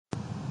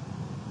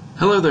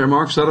Hello there,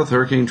 Mark Sudduth,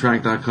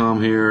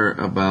 HurricaneTrack.com here,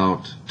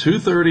 about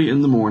 2:30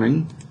 in the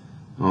morning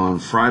on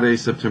Friday,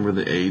 September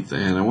the 8th,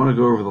 and I want to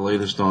go over the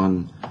latest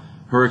on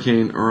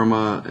Hurricane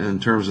Irma in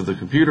terms of the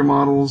computer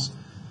models,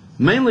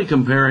 mainly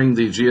comparing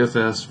the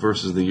GFS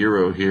versus the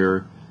Euro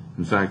here.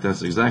 In fact,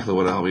 that's exactly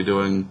what I'll be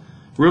doing.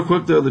 Real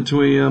quick though, the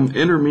 2 a.m.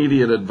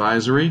 intermediate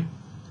advisory.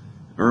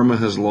 Irma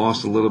has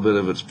lost a little bit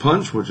of its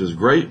punch, which is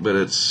great, but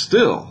it's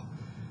still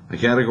a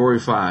Category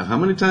 5. How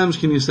many times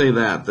can you say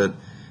that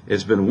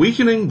it's been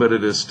weakening, but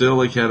it is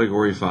still a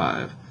Category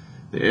 5?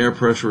 The air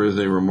pressure is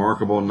a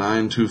remarkable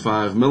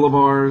 925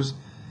 millibars,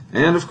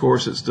 and of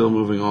course it's still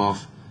moving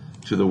off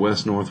to the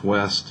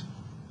west-northwest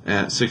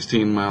at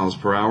 16 miles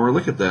per hour.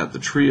 Look at that, the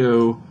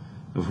trio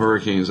of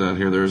hurricanes out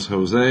here. There's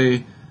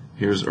Jose,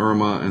 here's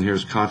Irma, and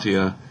here's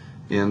Katia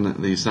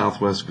in the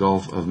southwest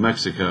Gulf of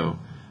Mexico.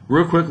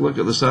 Real quick look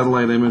at the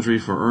satellite imagery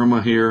for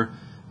Irma here,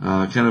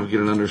 kind of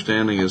get an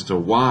understanding as to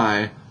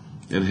why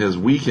it has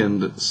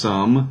weakened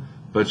some,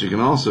 but you can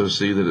also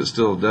see that it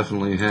still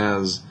definitely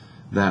has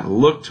that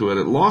look to it.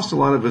 It lost a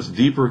lot of its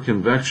deeper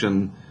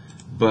convection,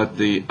 but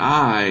the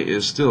eye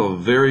is still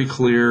very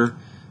clear,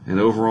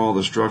 and overall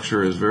the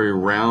structure is very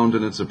round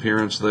in its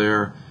appearance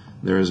there.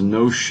 There is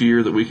no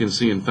shear that we can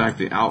see. In fact,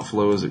 the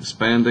outflow is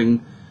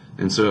expanding,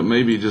 and so it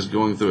may be just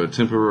going through a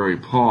temporary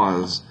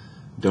pause.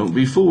 Don't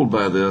be fooled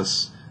by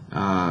this.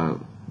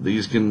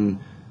 These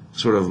can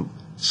sort of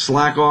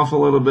slack off a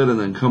little bit and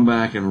then come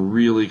back and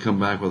really come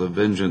back with a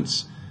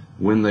vengeance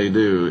when they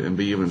do, and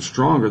be even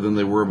stronger than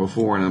they were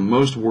before. And I'm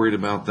most worried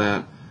about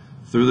that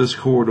through this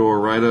corridor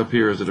right up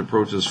here as it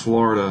approaches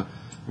Florida,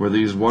 where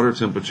these water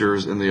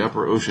temperatures and the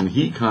upper ocean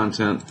heat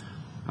content,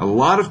 a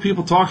lot of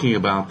people talking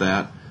about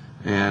that,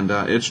 and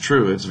it's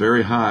true, it's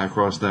very high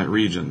across that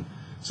region.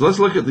 So let's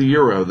look at the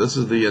Euro. This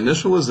is the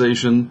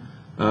initialization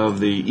of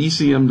the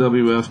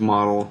ECMWF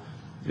model,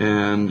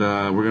 and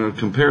we're going to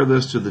compare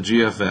this to the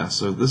GFS.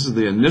 So this is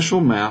the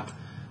initial map,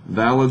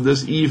 valid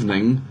this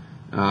evening,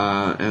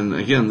 and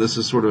again, this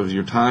is sort of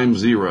your time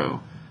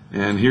zero.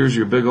 And here's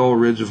your big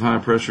old ridge of high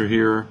pressure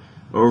here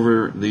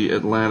over the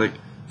Atlantic.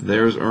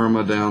 There's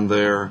Irma down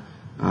there,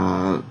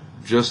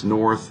 just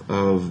north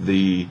of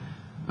the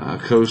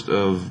coast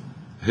of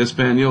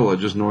Hispaniola,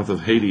 just north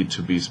of Haiti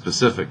to be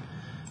specific.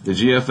 The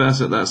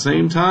GFS at that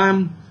same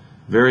time,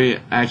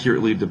 very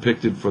accurately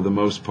depicted for the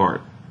most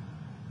part.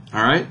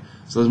 All right,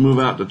 so let's move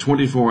out to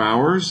 24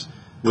 hours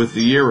with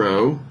the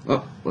Euro.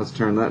 Oh, let's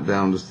turn that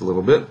down just a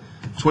little bit.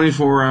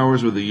 24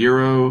 hours with the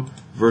Euro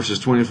versus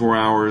 24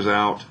 hours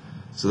out.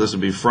 So this would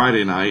be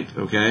Friday night,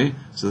 okay?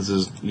 So this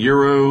is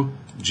Euro,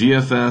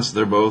 GFS,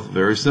 they're both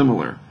very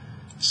similar.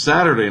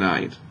 Saturday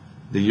night,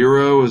 the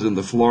Euro is in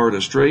the Florida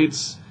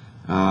Straits,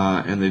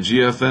 and the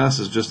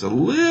GFS is just a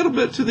little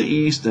bit to the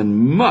east and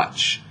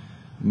much,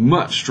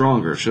 much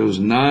stronger. It shows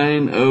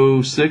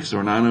 906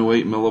 or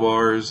 908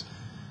 millibars.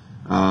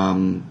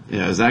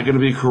 Yeah, is that going to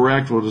be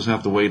correct? We'll just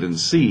have to wait and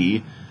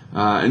see.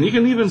 And you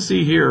can even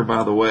see here,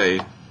 by the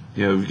way,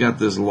 we've got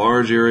this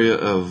large area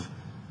of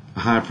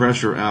high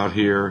pressure out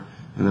here,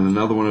 and then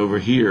another one over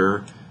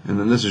here, and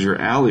then this is your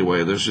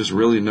alleyway. There's just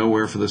really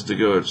nowhere for this to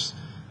go. It's,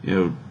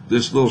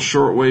 this little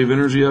shortwave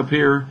energy up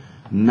here,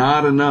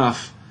 not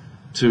enough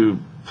to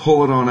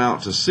pull it on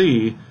out to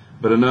sea,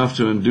 but enough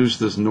to induce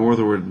this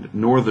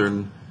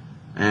northern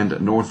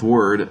and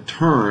northward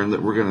turn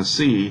that we're going to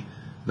see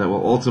that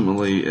will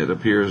ultimately, it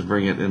appears,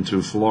 bring it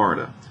into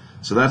Florida.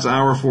 So that's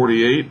hour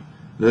 48.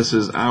 This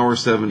is hour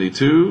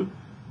 72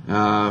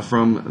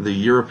 from the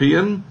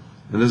European,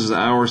 and this is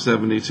hour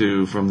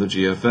 72 from the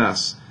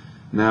GFS.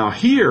 Now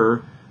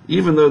here,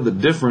 even though the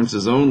difference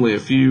is only a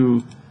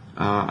few,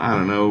 I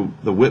don't know,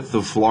 the width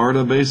of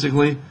Florida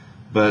basically,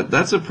 but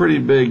that's a pretty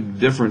big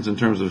difference in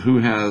terms of who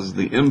has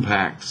the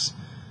impacts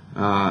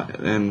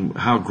and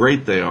how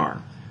great they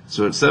are.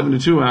 So at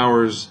 72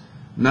 hours,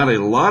 not a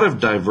lot of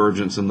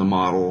divergence in the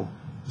model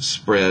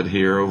spread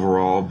here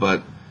overall,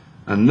 but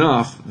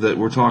enough that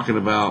we're talking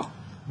about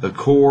the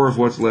core of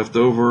what's left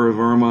over of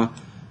Irma,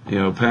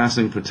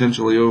 passing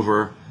potentially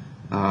over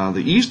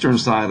the eastern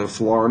side of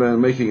Florida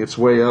and making its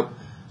way up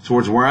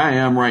towards where I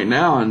am right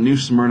now in New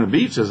Smyrna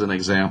Beach as an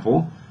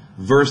example,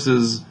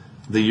 versus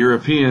the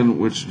European,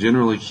 which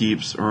generally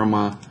keeps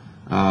Irma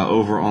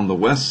over on the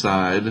west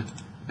side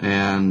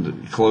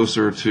and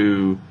closer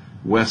to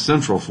west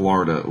central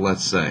Florida,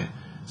 let's say.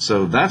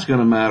 So that's going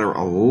to matter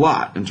a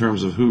lot in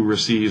terms of who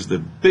receives the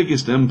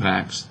biggest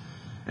impacts,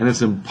 and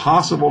it's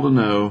impossible to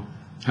know,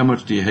 how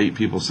much do you hate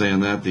people saying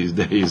that these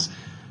days,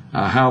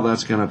 how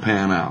that's going to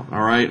pan out,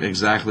 all right,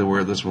 exactly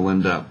where this will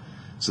end up.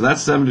 So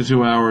that's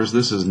 72 hours.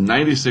 This is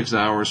 96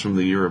 hours from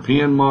the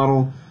European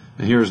model,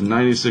 and here's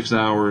 96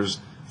 hours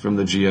from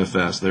the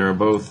GFS. They are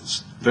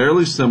both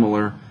fairly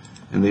similar,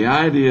 and the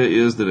idea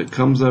is that it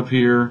comes up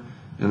here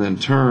and then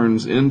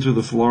turns into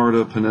the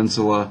Florida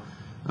Peninsula,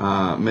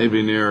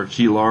 maybe near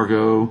Key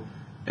Largo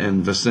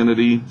and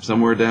vicinity,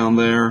 somewhere down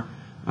there,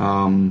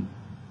 and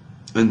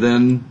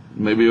then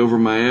maybe over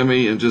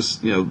Miami, and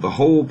just, the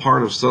whole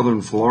part of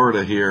southern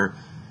Florida here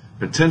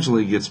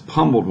potentially gets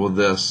pummeled with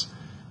this.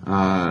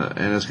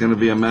 and it's going to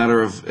be a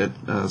matter of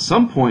at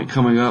some point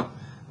coming up,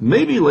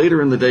 maybe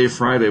later in the day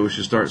Friday, we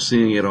should start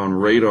seeing it on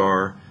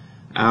radar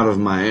out of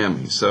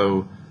Miami.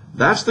 So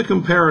that's the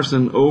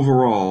comparison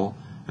overall.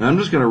 And I'm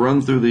just going to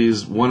run through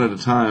these one at a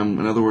time.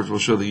 In other words, we'll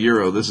show the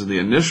Euro. This is the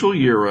initial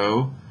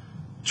Euro,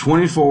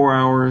 24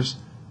 hours,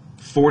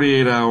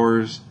 48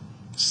 hours,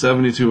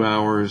 72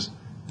 hours,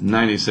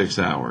 96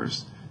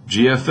 hours.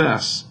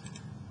 GFS,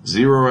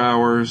 0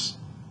 hours,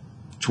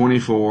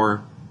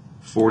 24,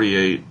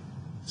 48,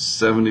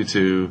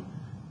 72,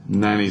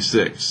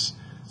 96.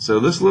 So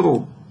this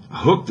little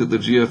hook that the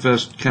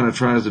GFS kind of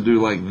tries to do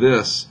like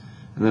this,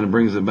 and then it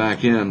brings it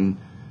back in,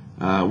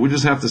 we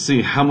just have to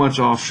see how much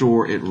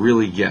offshore it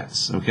really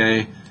gets,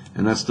 okay?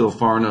 And that's still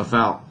far enough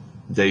out,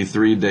 day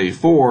 3, day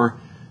 4,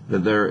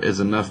 that there is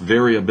enough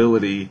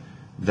variability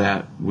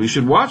that we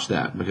should watch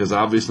that, because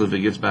obviously if it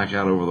gets back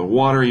out over the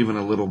water even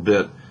a little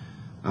bit,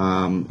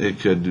 it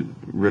could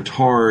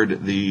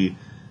retard the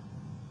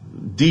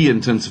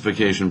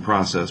de-intensification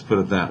process, put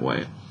it that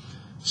way.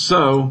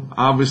 So,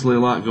 obviously a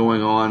lot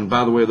going on.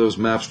 By the way, those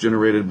maps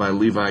generated by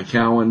Levi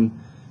Cowan,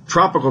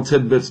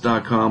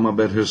 tropicaltidbits.com, I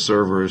bet his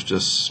server is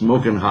just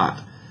smoking hot.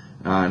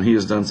 And he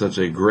has done such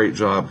a great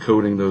job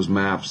coding those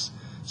maps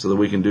so that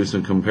we can do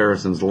some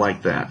comparisons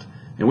like that.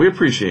 And we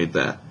appreciate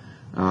that.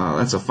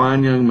 That's a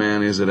fine young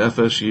man. He's at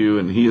FSU,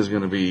 and he is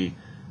going to be,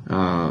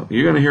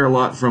 you're going to hear a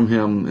lot from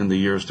him in the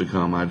years to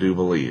come, I do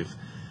believe.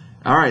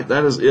 All right,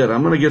 that is it.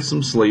 I'm going to get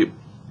some sleep.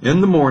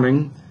 In the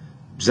morning,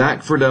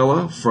 Zach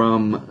Fridella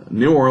from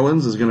New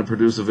Orleans is going to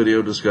produce a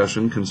video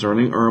discussion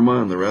concerning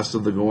Irma and the rest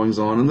of the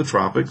goings-on in the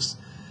tropics.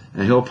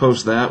 And he'll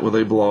post that with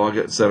a blog,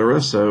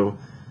 etc., so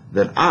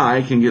that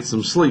I can get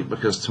some sleep,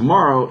 because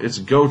tomorrow it's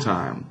go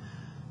time.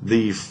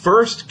 The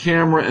first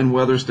camera and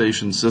weather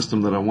station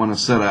system that I want to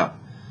set up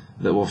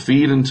that will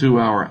feed into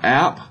our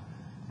app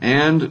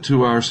and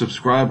to our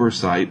subscriber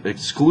site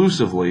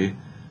exclusively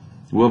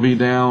will be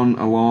down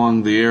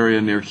along the area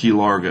near Key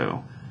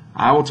Largo.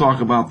 I will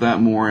talk about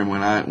that more and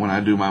when I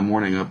do my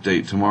morning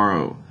update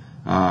tomorrow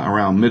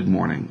around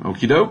mid-morning.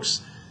 Okie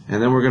dokes?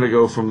 And then we're going to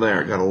go from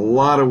there. Got a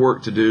lot of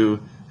work to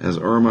do as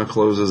Irma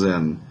closes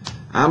in.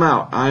 I'm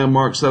out. I am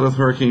Mark Seth,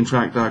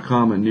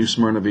 HurricaneTrack.com in New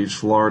Smyrna Beach,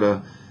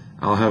 Florida.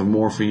 I'll have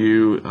more for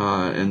you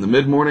in the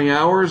mid-morning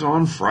hours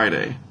on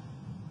Friday.